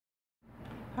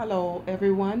Hello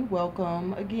everyone,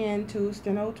 welcome again to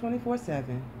Steno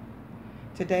 24/7.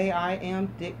 Today I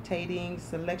am dictating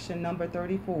selection number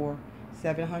 34,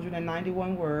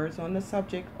 791 words on the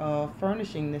subject of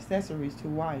furnishing necessaries to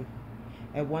wife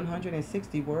at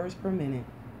 160 words per minute.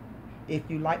 If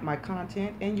you like my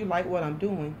content and you like what I'm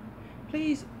doing,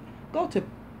 please go to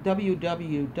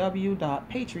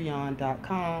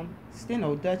www.patreon.com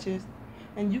StenoDuchess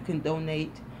and you can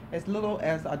donate as little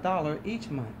as $1 each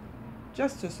month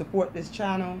just to support this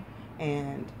channel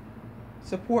and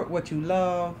support what you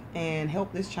love and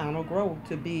help this channel grow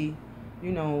to be,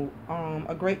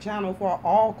 a great channel for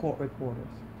all court reporters.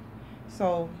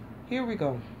 So here we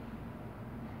go.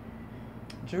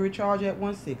 Jury charge at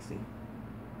 160.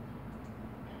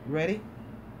 Ready?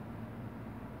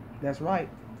 That's right.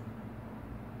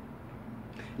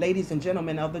 Ladies and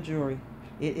gentlemen of the jury,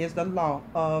 it is the law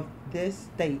of this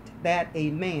state that a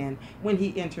man, when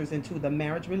he enters into the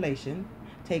marriage relation,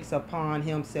 takes upon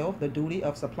himself the duty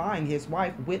of supplying his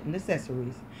wife with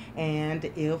necessaries, and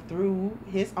if through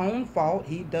his own fault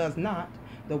he does not,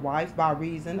 the wife, by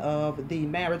reason of the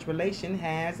marriage relation,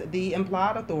 has the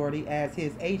implied authority as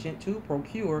his agent to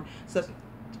procure such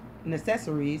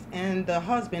necessaries, and the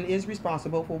husband is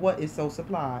responsible for what is so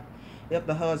supplied. If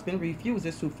the husband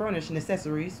refuses to furnish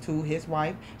necessaries to his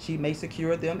wife, she may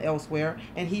secure them elsewhere,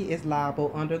 and he is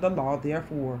liable under the law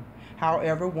therefore.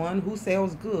 However, one who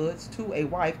sells goods to a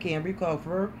wife can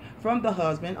recover from the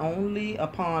husband only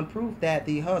upon proof that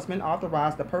the husband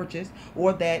authorized the purchase,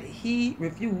 or that he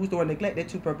refused or neglected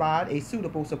to provide a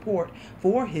suitable support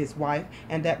for his wife,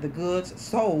 and that the goods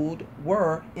sold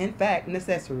were, in fact,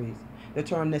 necessaries. The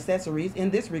term necessaries in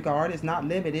this regard is not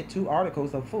limited to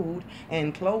articles of food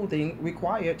and clothing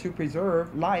required to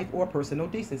preserve life or personal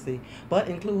decency, but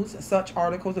includes such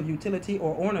articles of utility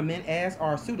or ornament as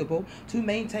are suitable to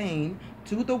maintain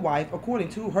to the wife according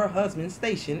to her husband's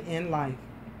station in life.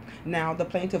 Now, the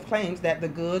plaintiff claims that the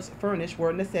goods furnished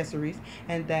were necessaries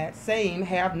and that same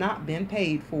have not been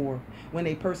paid for. When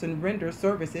a person renders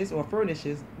services or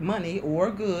furnishes money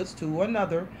or goods to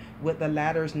another with the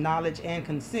latter's knowledge and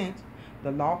consent,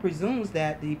 the law presumes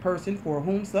that the person for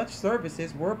whom such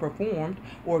services were performed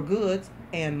or goods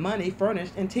and money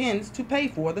furnished intends to pay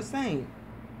for the same.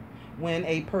 When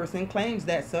a person claims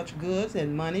that such goods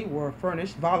and money were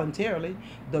furnished voluntarily,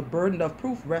 the burden of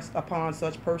proof rests upon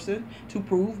such person to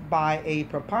prove by a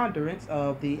preponderance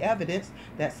of the evidence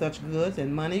that such goods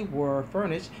and money were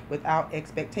furnished without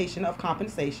expectation of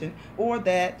compensation, or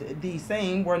that the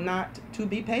same were not to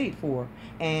be paid for.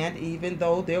 And even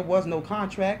though there was no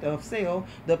contract of sale,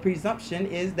 the presumption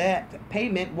is that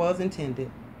payment was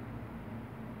intended.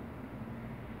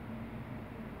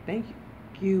 Thank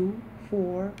you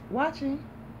for watching,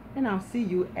 and I'll see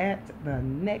you at the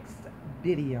next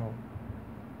video.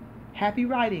 Happy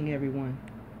writing, everyone.